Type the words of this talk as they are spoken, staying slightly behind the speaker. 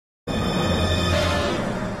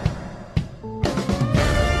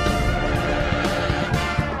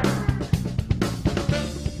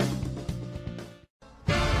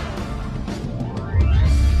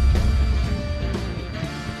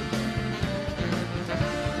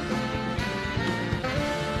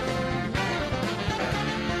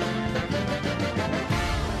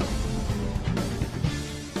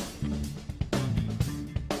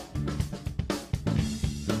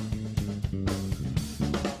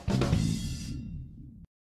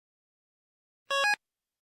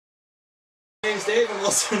name's Dave, I'm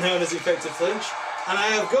also known as Effective Flinch, and I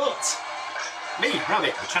have got... Me,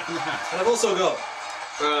 Rabbit, the chap in the hat. And I've also got...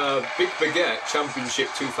 Big Baguette Championship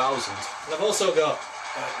 2000. And I've also got...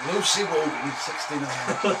 Lucy Wogan,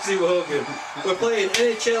 69. Lucy Wogan. We're playing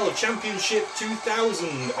NHL Championship 2000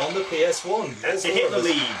 on the PS1. That's to hit the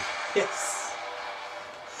lead. Yes.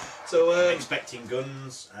 So, I'm expecting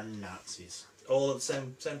guns and Nazis. all at the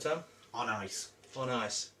same time? On ice. On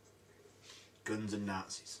ice. Guns and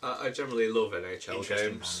Nazis. I generally love NHL Interesting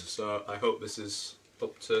games, man. so I hope this is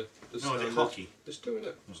up to the No, is it standard. hockey? Just doing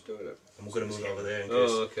it. Just doing it. I'm going to move over there in case.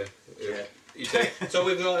 Oh, okay. Yeah. You do. So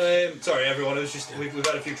we've got, sorry everyone, it was just, we've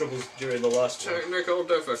had a few troubles during the last one. Technical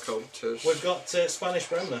difficulties. We've got Spanish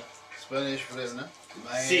Bremner. Spanish prisoner.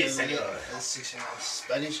 Sí, señor.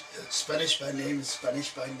 Spanish by name,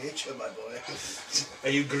 Spanish by nature, my boy. Are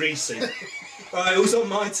you greasy? Alright, who's on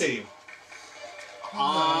my team?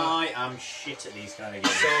 I am shit at these kind of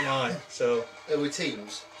games. So am I. So, Are we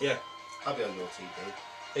teams? yeah. I'll be on your team, Dave.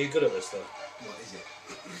 Are you good at this though? What is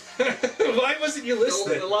it? Why wasn't you The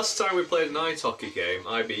listening? last time we played an ice hockey game,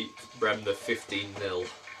 I beat Bremner 15-0.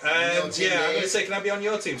 Yeah, I'm going to say, can I be on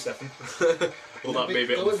your team, Stefan? Will that be a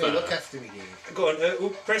bit Go with me, unfair? look after me, Dave. Go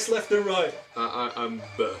on, press left and right. I'm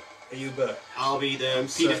B. Are you Bert? I'll be the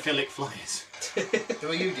paedophilic flyers. Who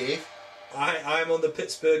are you, Dave? I'm on the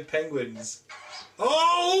Pittsburgh Penguins.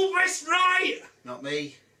 Oh, press right! Not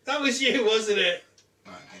me. That was you, wasn't it?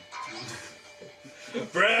 Right,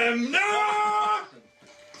 Brem, no!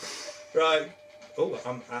 Right. Oh,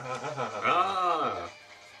 I'm. Ah!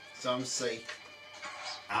 so I'm C.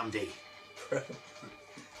 I'm D.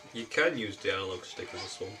 You can use the analog stick in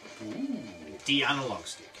this one. Ooh. D analog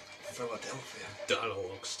stick. Philadelphia. The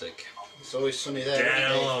analog stick. It's always sunny there. isn't it,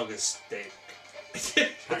 Dave? Analog stick.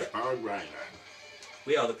 Pittsburgh Rhino.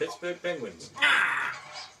 We are the Pittsburgh Penguins.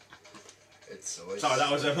 It's always... Sorry,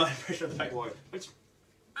 that was my impression of the Penguin.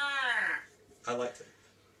 I liked it.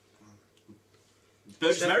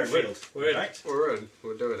 Burgess Stefan, Merrifield. we're in. Right? We're in.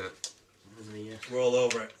 We're doing it. We're all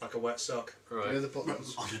over it like a wet sock. Right. Where are the puck? On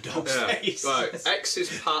a dog's Yeah. face. Right. X is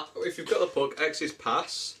pass. If you've got the puck, X is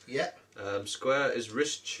pass. Yeah. Square is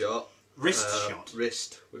wrist shot. Wrist shot.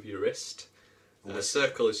 Wrist with your wrist.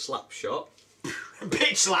 Circle is slap shot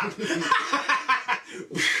Bitch slap.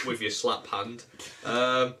 with your slap hand.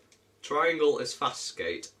 Triangle is fast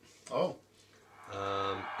skate. Oh.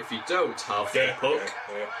 If you don't have the puck,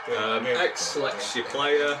 X selects your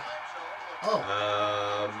player.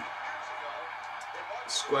 Oh.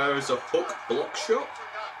 Square is a hook block shot.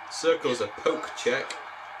 Circle is a poke check.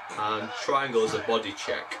 And triangle is a body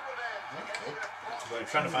check. Okay. We're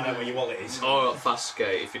trying to find out where your wallet is. Or fast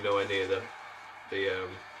skate if you know any of the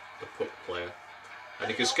puck player. And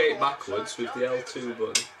you can skate backwards with the L2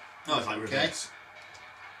 button. Oh, it's like reverse.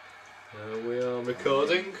 We are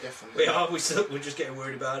recording. Definitely. We're just getting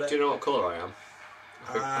worried about Do it. you know what colour I am?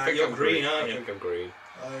 I think you're I'm green, aren't you? I think I'm green.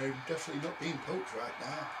 I'm definitely not being poked right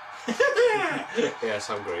now. Yes,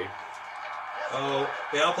 I'm green. Oh,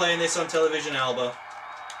 we are playing this on television, Alba.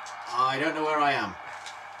 I don't know where I am.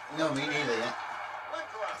 No, me neither yet.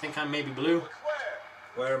 I think I'm maybe blue.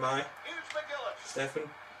 Where am I? Stefan?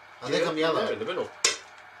 I think I'm yellow. There in the middle.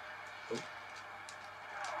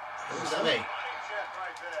 Who's that me?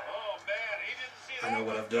 I know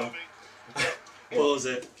what I've done. Close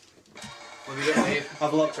it. What have you done, Dave?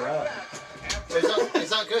 I've locked her out. Is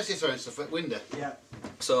that Kirsty throwing stuff at window? Yeah.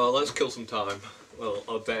 So let's kill some time. Well,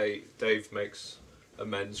 our Dave makes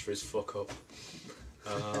amends for his fuck up.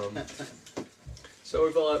 So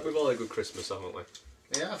we've all had a good Christmas, haven't we?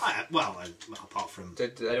 Yeah. Well, apart from...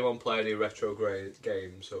 Did anyone play any retro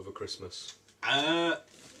games over Christmas?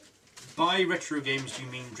 By retro games, do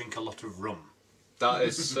you mean drink a lot of rum? That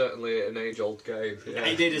is certainly an age-old game. Yeah.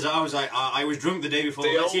 I did, as I was like, I was drunk the day before.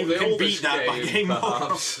 Let's see if we can beat that by getting more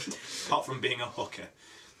rum. Apart from being a hooker.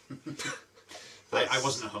 I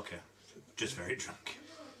wasn't a hooker, just very drunk.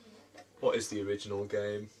 What is the original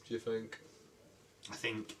game, do you think? I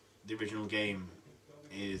think the original game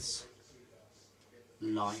is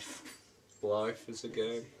Life. Life is a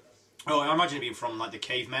game. Oh, I imagine it being from like the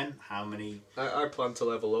cavemen. How many? I plan to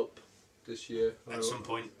level up this year. At some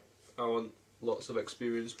point. I want lots of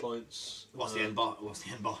experience points. What's the end boss? What's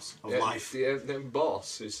the end boss of Yeah, life? The end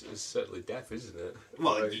boss is certainly death, isn't it?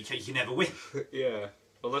 Well, Like, you never win. yeah.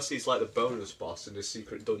 Unless he's like the bonus boss in a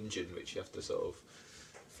secret dungeon, which you have to sort of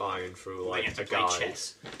find through Like like you have to a play guide.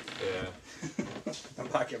 chess. Yeah. I'm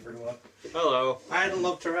back, everyone. Hello. I hadn't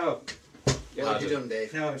locked her out. Yeah, What have you done,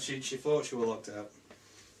 Dave? No, she thought she was locked out.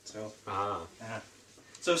 So. Ah.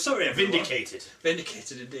 So sorry, everyone. Vindicated.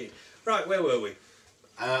 Vindicated indeed. Right, where were we?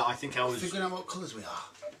 I think I was. Figuring out what colours we are.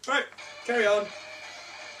 Right, carry on.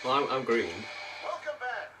 Well, I'm green.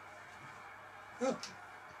 Oh,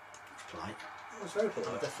 Polite. that was very I'm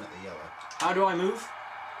polite. definitely yellow. How do I move?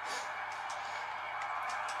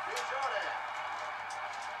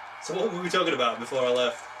 So what were we talking about before I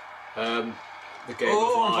left? The game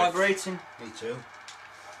Oh, of I'm life. vibrating. Me too.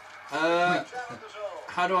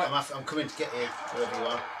 How do I... I'm coming to get you, wherever you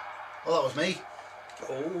are. Oh, that was me.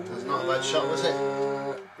 Oh, That's not a bad shot, was it?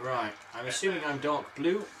 Right. I'm assuming I'm dark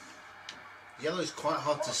blue. Yellow's quite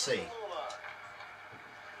hard to see.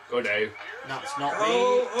 Go Dave. That's not me.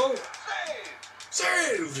 oh!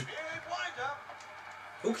 Save!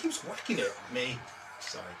 Who keeps whacking it? Me.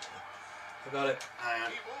 Sorry. I got it. I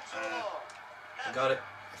I got it.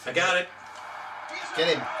 I got it.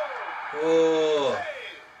 Get him. Oh.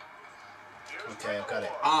 Okay, I've got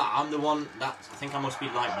it. I'm the one that... I think I must be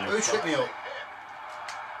light blue. Who tripped me up?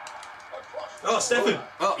 Oh, Stefan.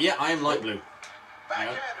 Oh, yeah, I am light blue. Hang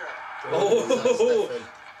on. Oh.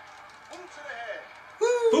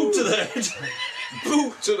 Boot to the head.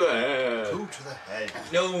 Boot to the head. Poo to the head.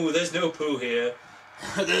 No, there's no poo here.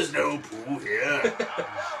 There's no poo here.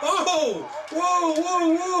 Oh! Whoa,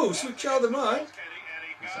 whoa, whoa! Switch out the mind.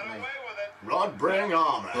 What's that mean? Rod bring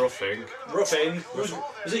armor. Roughing. Roughing.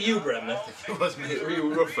 Was it you, Bremner? It was me. Are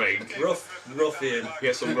you roughing? Ruffian.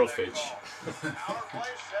 Get some roughage.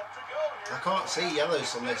 I can't see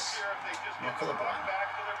yellows on this. I'm not colourblind.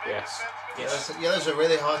 Yes. Yes. Yellows are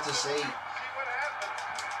really hard to see.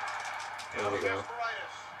 There we go.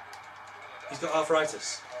 He's got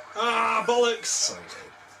arthritis. Ah, bollocks! Sorry,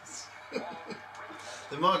 Dave.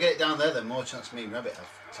 The more I get it down there, the more chance me and Rabbit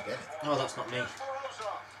have to get it. No, that's not me.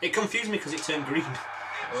 It confused me because it turned green.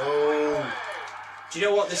 Oh. Do you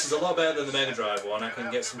know what? This is a lot better than the Mega Drive one. I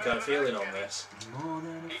can get some kind of feeling on this.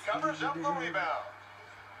 He covers up the rebound.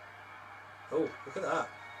 Oh, look at that.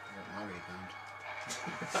 My rebound.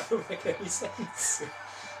 That don't make any sense.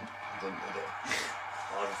 Didn't did it?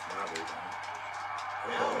 Oh, that's my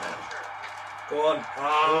rebound. Go on. Oh,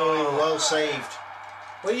 Ah. well saved.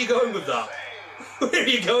 Where are you going with that? Where are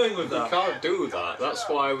you going with We that? can't do that. That's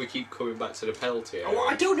why we keep coming back to the penalty area. Oh,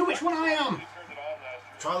 I don't know which one I am.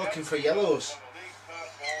 Try looking for yellows.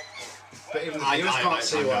 But even the viewers can't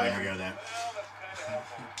see where I am. go there.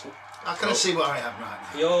 I can't see where I am right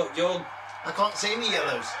now. You're. I can't see any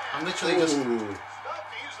yellows. I'm literally just. Ooh.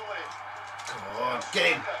 Stopped easily. Come on,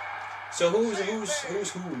 get him. So who's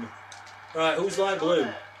whom? Right, who's light blue?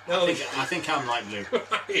 No, I think I'm light blue.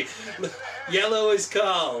 yellow is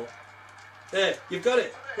Carl. There, you've got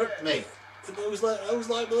it. Me. Who's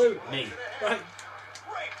light blue? Me. Right.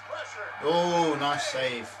 Great pressure. Oh, nice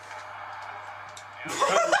save.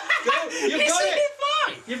 Go, you've got it.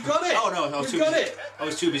 fine. You've got it. Oh no, I was You've too got busy. it. I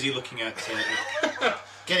was too busy looking at.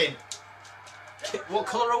 Get him. What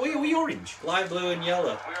colour are we? Are we orange? Light blue and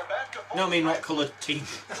yellow. We are back to full No, I mean what strength. colour team.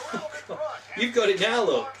 You've got it now.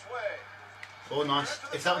 Look. Oh, nice.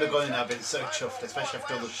 If that would have gone in, I'd been so chuffed, especially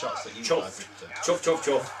after all the shots that you Chuffed. guys have done. Chuff, chuff,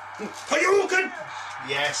 chuff. Hadouken!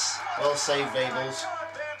 Yes. Well saved, Babels.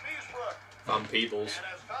 Van Peebles.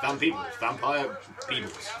 Van Peebles. Vampire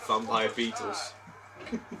Peebles. Vampire Beatles.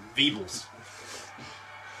 Veebles.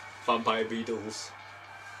 Vampire Beatles.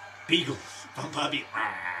 Beagles. Vampire Beagles.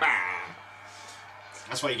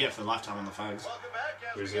 That's what you get for the lifetime on the phones.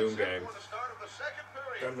 Resume game.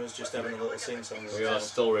 Grandma's just having a little sing-song. We are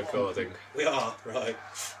still recording. We are, right.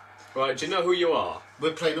 Right, do you know who you are?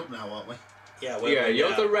 We're playing up now, aren't we? Yeah, Yeah,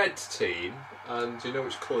 you're the red team, and do you know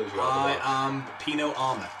which colours you are? I am Pinot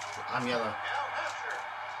Armour. I'm yellow.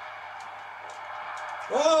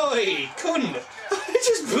 Oi, cunt! It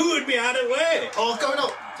just booed me out of the way! Oh, going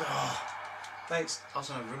up. Oh, Thanks. I was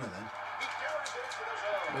on a runner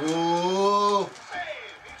then. Ooh.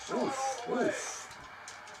 Oof, oof.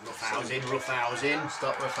 Rough housing.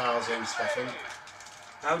 Stop with housing, Stefan.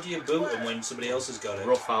 How do you boot them when somebody else has got it?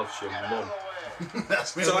 Rough house your mum.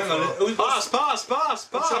 That's me. So hang on. Who's Pass, pass, pass,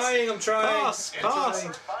 I'm pass! trying. Pass,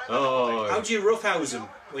 pass! Oh, How do you roughhouse them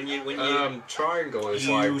when you triangle is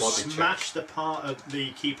like You body smash the part of the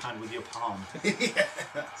keypad with your palm. Yeah,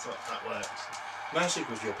 that's what that works. mash it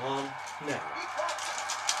with your palm? No.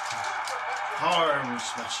 Arm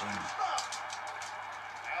smashing.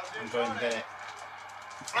 I'm going to get it.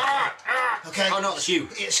 Okay. Oh no, it's you.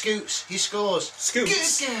 It scoots. He scores.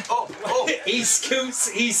 Scoots. Good. Up, up. He scoots.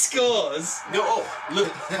 He scores. Go up.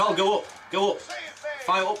 Look, Carl, go up. Go up.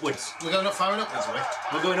 Fire upwards. We're going up, firing upwards, are we?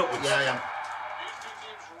 We're going upwards. Yeah, I am.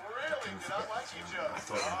 I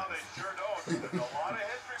thought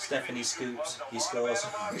Stephanie scoops. He scores.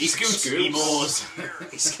 he scoots. He moors.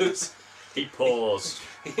 He scoots. He paused.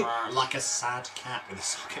 Like a sad cat with a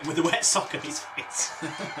sock, with a wet sock on his face.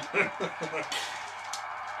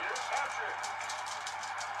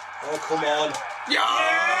 Oh come on.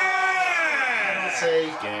 Yeah!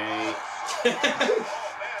 penalty. Gay.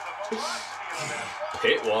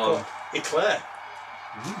 Hit one. Eclair.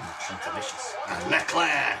 Sounds delicious.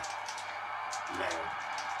 Leclerc.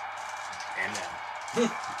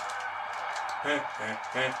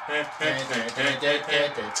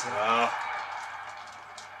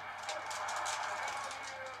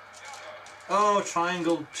 Oh,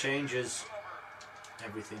 triangle changes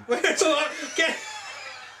everything.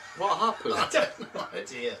 What happened? I don't know,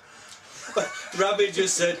 idea. Rabbit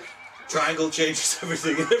just said, triangle changes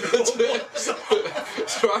everything, and everyone walks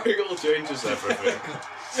off. Triangle changes everything.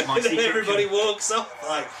 And then everybody walks off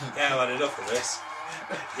like, yeah, I've had enough of this.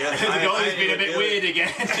 Yeah, The goal has been a bit weird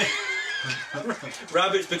again.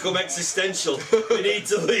 Rabbit's become existential. We need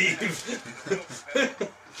to leave.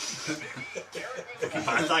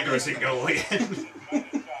 Pythagoras in goal again.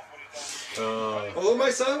 Oh, my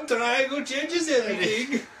son, triangle changes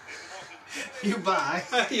everything. You buy.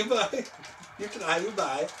 You buy. You try, you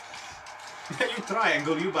buy. You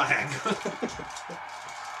triangle, you biangle.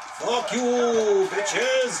 Fuck you,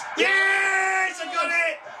 bitches! Yes! I got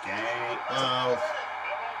it! Gay. Oh,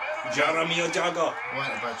 Jeremy Jagger.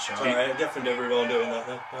 wasn't a bad shot. Sorry, different everyone doing that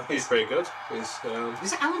now. He's pretty good. He's,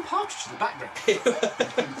 Is it Alan Partridge in the background?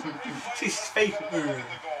 His face.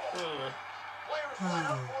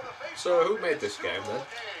 so who made this game then?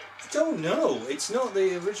 I don't know. It's not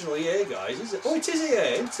the original EA guys, is it? Oh, it is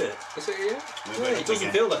EA, isn't it? Is it here? Yeah, it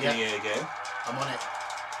doesn't feel like an Yeah. EA game. I'm on it.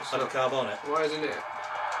 I don't carve on it. Why isn't it?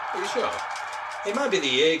 Are you sure? It might be the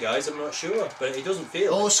EA guys, I'm not sure, but it doesn't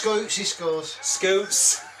feel. Oh, Scoots, he scores.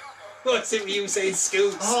 Scoots. What's it with you saying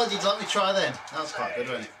Scoots? Oh, did you let me try then? That was quite good,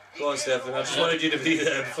 wasn't it? Go on, Stefan. I just wanted you to be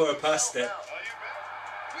there before I passed it.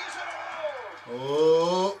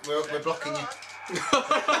 Oh, we're blocking you.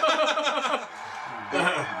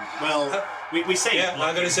 Well, we say Yeah,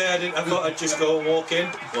 I'm going to say I thought I'd just go and walk in.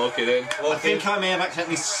 Walk it in. Walk I think in. I may have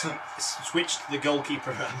accidentally switched the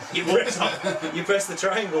goalkeeper. You press the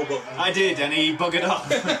triangle button. I did, and he buggered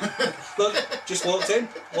off. Look, just walked in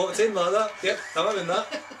like that. Yep, I'm having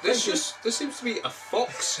that. This seems to be a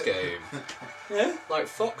Fox game. Yeah. Like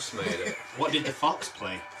Fox made it. What did the fox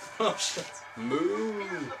play? Oh shit. Moo.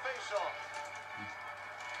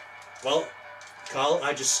 Well, Carl,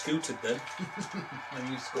 I just scooted then, And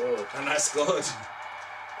you scored. and I scored.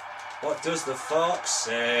 What does the fox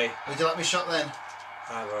say? Would you let me shot then?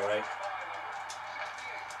 I'm alright.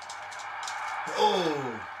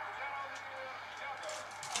 Oh!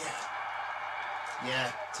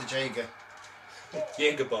 Yeah, to Jager.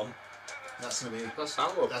 Jaeger bomb. That's going to be... That's our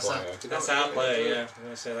That's player. our- That's our player, yeah. I'm going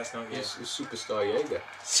to say that's not you. He's Superstar Jaeger.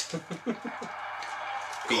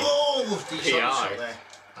 Oh! The PI. shot there.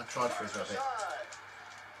 I tried for his rabbit.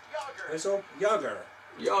 There's all Jaeger.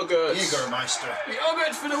 Yogurt. Jägermeister.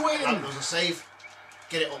 Yogurt for the That win. was a save.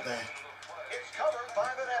 Get it up there. It's covered by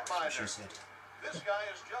the She netminder. said. This guy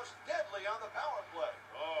is just deadly on the power play.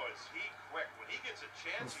 Oh, is he quick? When he gets a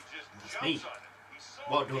chance, he just me. jumps on it. He's so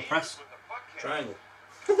What, do a press? dangerous with the puck carry. Triangle.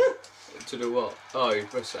 To do what? Oh, you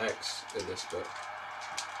press X in this bit.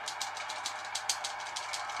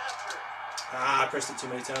 Capture. Ah, I pressed it too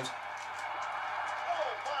many times.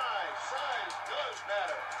 Oh my, size does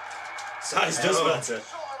matter. Size does Oh. matter.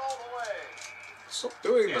 Saw it all the way. Stop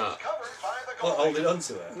doing It's that. covered by the What, goalie. holding on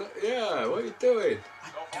to it? No, yeah, what are you doing?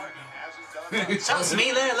 So far, he hasn't done much. That's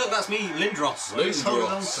me there, look, that's me, Lindros. Who's holding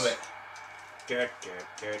on to it?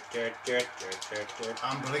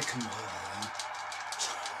 Unbreakable.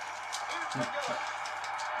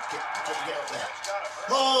 Get up there.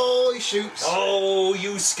 Oh, he shoots. Oh,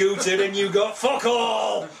 you scooted and you got fuck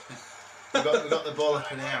all! We got the ball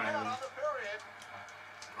up in the air. haven't we? On the period.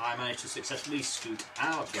 I managed to successfully scoot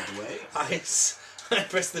out of the way. I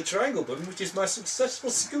pressed the triangle button, which is my successful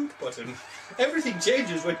scoot button. Everything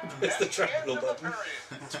changes when you press the triangle End of the button.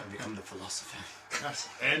 period. That's when I become the philosopher. That's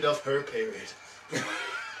end of her period.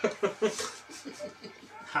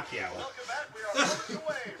 Happy hour. Welcome back. We are minutes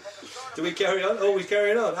away from the start Do we carry on? Oh, we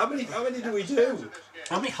carrying on. How many do we do?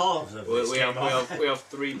 How many halves of We, this we, game have, we have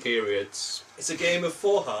 3 periods. It's a game of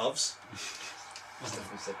 4 halves.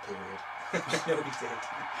 Stefan said period. No, we did.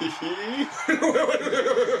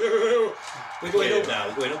 We're going up now.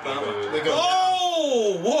 We're going up, aren't we? We're going down.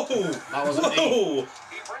 Oh! Whoa! That wasn't me. Whoa!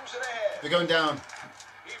 He brings it ahead. We're going down.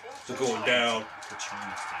 He moves We're it going down. To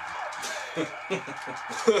Chinatown. I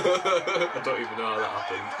don't even know how that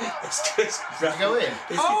happened. It's just We're going.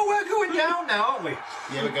 Oh, we're going down now, aren't we?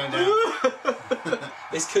 Yeah, we're going down.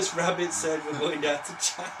 It's because Rabbit said we're going down to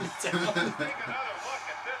Chinatown. Take another look at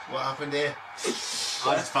this. What happened here?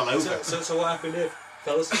 I just fell over. So what happened here?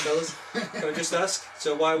 Fellas, can I just ask?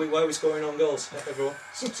 So why are we scoring on goals, everyone?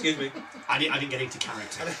 Excuse me. I didn't get into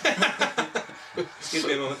character. Excuse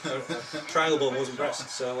me a moment. Triangle button wasn't pressed,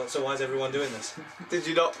 so why is everyone doing this? Did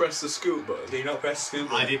you not press the scoop button? Do you not press scoop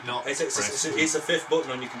button? I did not. It's the 5th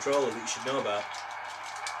button on your controller that you should know about.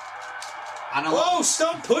 And Whoa!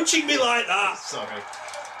 Stop punching me like that! Sorry.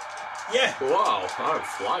 Yeah. Wow, I'm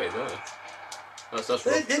flying there. That's rough.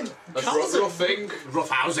 That's roughing.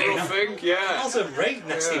 Roughing, yeah. Carl's a right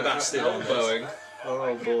nasty bastard on this. Elbowing.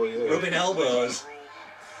 Oh boy, yeah. Rubbing elbows.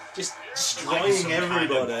 Just destroying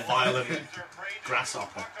everybody. Violent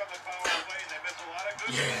grasshopper.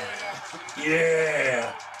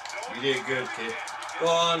 Yeah. You did good, kid. Go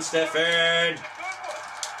on, Stefan.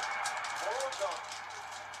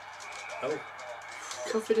 Oh.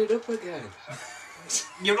 Covered it up again.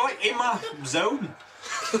 You're right in my zone.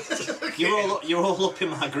 You're all up in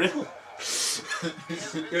my grill.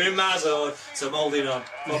 You're in my zone, so I'm holding on.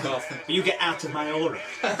 Fuck off. You get out of my aura.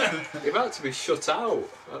 You're about to be shut out.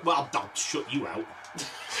 Well, I'll shut you out.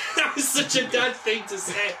 That was such a dad thing to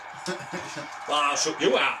say. Well, I'll shut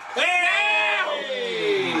you out.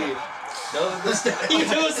 Hey! No, you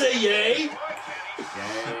don't say yay.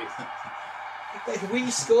 Yay.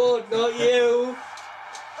 We scored, not you.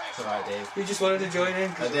 It's alright, Dave. You just wanted to join in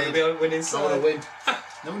I because you did. want to be on winning I want side. to win.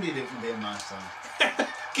 Nobody did can be a my side.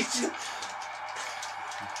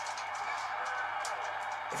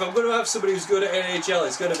 If I'm going to have somebody who's good at NHL,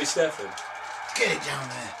 it's going to be Stefan. Get it down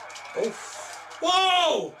there. Oh.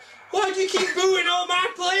 Whoa! Why do you keep booing all my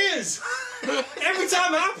players? Every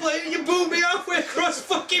time I play, you boo me halfway across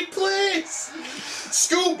fucking place.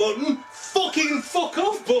 Scoop button, fucking fuck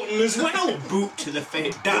off button as well. Boot to the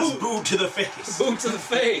face. That's boot to the face. Boot to the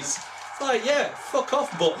face. It's like, yeah, fuck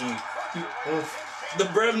off button. The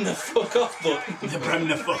Bremner fuck off button. The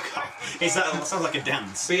Bremner fuck off. That sounds like a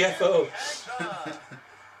dance. BFO.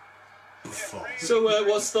 Before. So,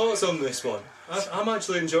 what's thoughts on this one? I'm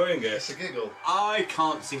actually enjoying it. It's a giggle. I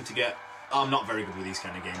can't seem to get. I'm not very good with these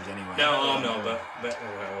kind of games anyway. No, I'm not, but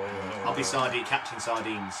I'll be catching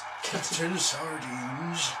sardines. Captain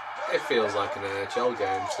Sardines. It feels like an NHL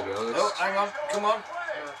game, to be honest. Oh, hang on, come on.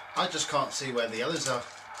 I just can't see where the yellows are.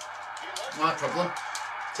 My problem.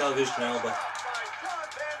 Television Alba.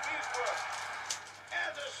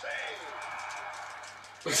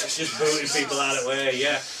 It's just booting people out of the way,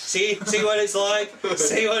 yeah. See what it's like?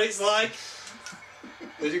 See what it's like?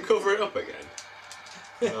 Did you cover it up again?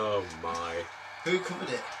 Oh my. Who covered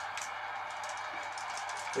it?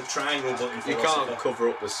 The triangle button. You can't cover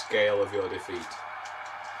up the scale of your defeat.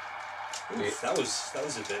 Oof, that was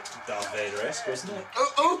a bit Darth Vader-esque, wasn't it? I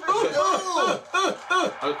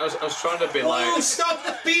was trying to be like... Oh,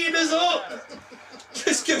 stop beating us up!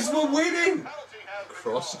 Just because we're winning!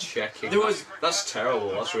 Cross-checking. That's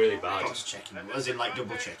terrible, that's really bad. Cross-checking, as in like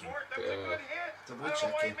double-checking. Double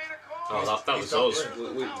checking. Oh, that was us.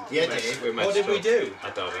 Yeah, Dave. What did we do? I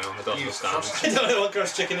don't know, I don't understand. I don't know what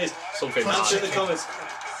cross-checking is. Something Answer in bad. the comments.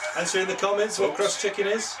 Answer in the comments what cross-checking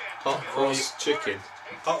is. Hot cross-chicken.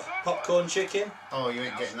 Hot popcorn chicken. Oh, you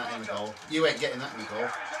ain't getting that in the goal. You ain't getting that in the goal.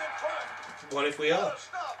 What if we are?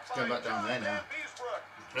 Going back down there now.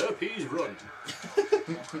 Herpes run.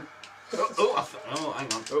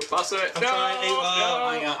 hang on. Oh, pass it. I'm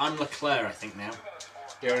trying to I'm Leclerc, I think now.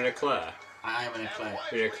 You're an eclair. I am an eclair.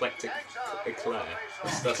 You're an eclectic eclair.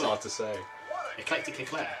 That's hard to say. Eclectic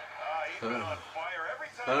eclair.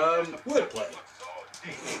 Wordplay.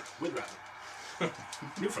 With rap.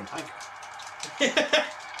 New from Tiger.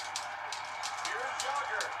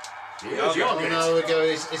 Here's Oh no, we go.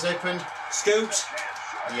 It's open. Scoot.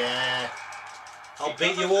 Yeah. I'll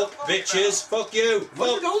beat you up, bitches. Fuck you.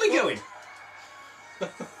 Where's the goalie going?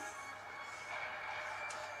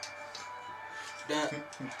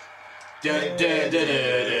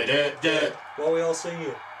 What are we all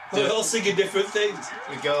singing? We're all singing different things.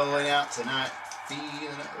 We're going out tonight. Feeling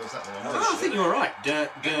it. Was that the one? I think you were right.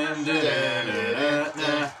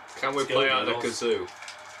 Can we play out the kazoo?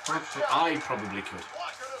 I probably could.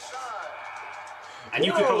 And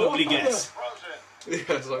you could probably guess.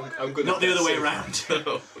 Yes, I'm good. Not at the other way guessing. around.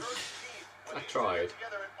 No. I tried.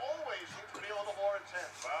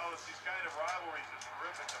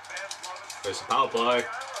 There's a power play.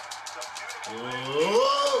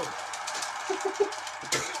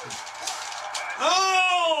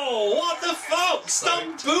 Oh, what the fuck? Stop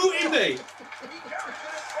booting me.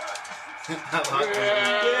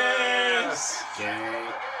 Yes. Yay.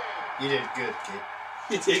 You did good, kid.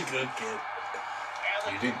 You did good, kid.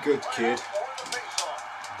 You did good, kid.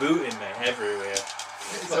 Booting me everywhere.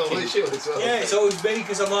 It's always you as well. Yeah, it's always me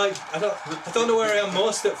because I'm like, I don't know where I am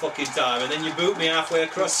most at fucking time, and then you boot me halfway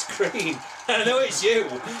across the screen. And I know it's you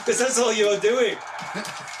because that's all you're doing.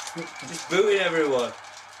 Just booting everyone.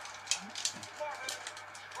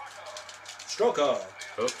 Stroke card.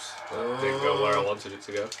 Oops. Didn't go where I wanted it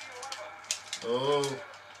to go. Oh.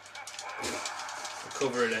 I'm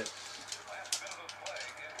covering it.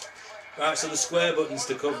 Right, so the square button's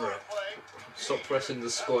to cover it. Stop pressing the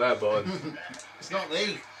square button. It's not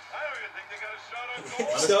me.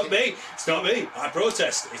 It's not me. It's not me. I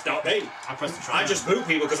protest. It's not me. I press the triangle. I just boo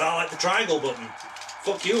people because I like the triangle button.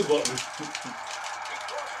 Fuck you button.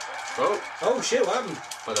 Oh. Oh shit, what happened?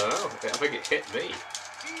 I don't know. I think it hit me.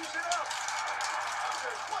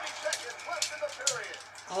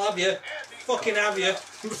 I'll have you. Fucking have you.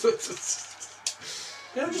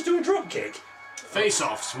 Did I just do a drop kick?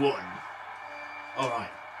 Face-offs won. Alright.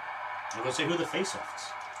 I'm going to say who are the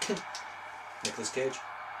face-offs. Nicolas Cage.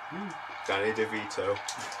 Danny DeVito.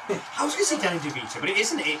 I was going to say Danny DeVito, but it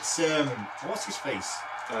isn't. It's, what's his face?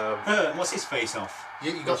 What's his face-off?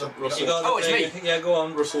 You got the Russell. Oh, it's me. Yeah, go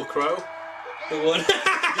on. Russell Crowe. The one.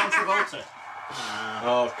 John Travolta.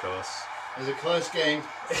 Oh, of course. It was a close game.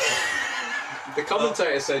 The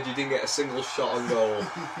commentator said you didn't get a single shot on goal.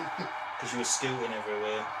 Because you were scooting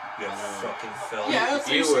everywhere. You fucking fell. Yeah,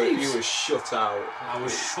 You were shut out. I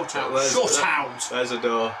was shut out. There's- Shut out. There's a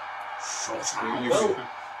door. Shut out.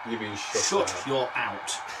 You've been shut Shut out. your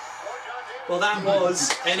out. Well, that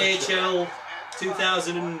was NHL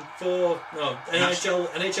 2004. No,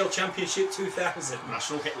 NHL Championship 2000.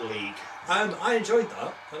 National Hit League. I enjoyed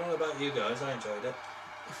that. I don't know about you guys. I enjoyed it.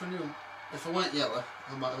 If I went yellow,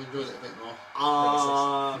 I might have enjoyed it a bit more. No,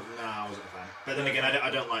 I wasn't a fan. But then again, I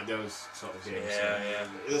don't like those sort of games. Yeah.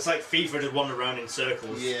 It's like FIFA just wander around in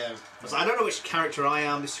circles. Yeah. It's like, I don't know which character I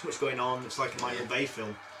am. There's too much going on. It's like a Michael Bay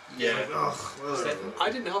film. Yeah. Like, ugh.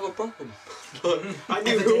 I didn't have a problem. I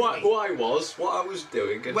knew who I was, what I was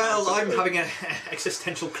doing. And Well, I'm having an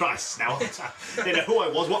existential crisis now. I didn't know who I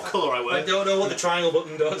was, what colour I I were. don't know what the triangle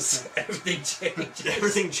button does. Everything changes.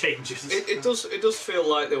 Everything changes. It does feel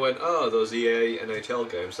like they went, oh, those EA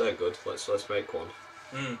NHL games, they're good. Let's make one.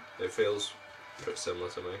 It feels pretty similar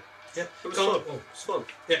to me. Yeah. It was fun. It's fun.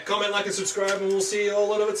 Yeah, comment, like, and subscribe, and we'll see you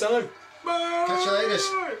all another time. Bye. Catch you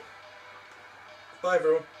later. Bye,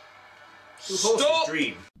 everyone. Stop!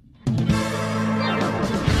 Dream.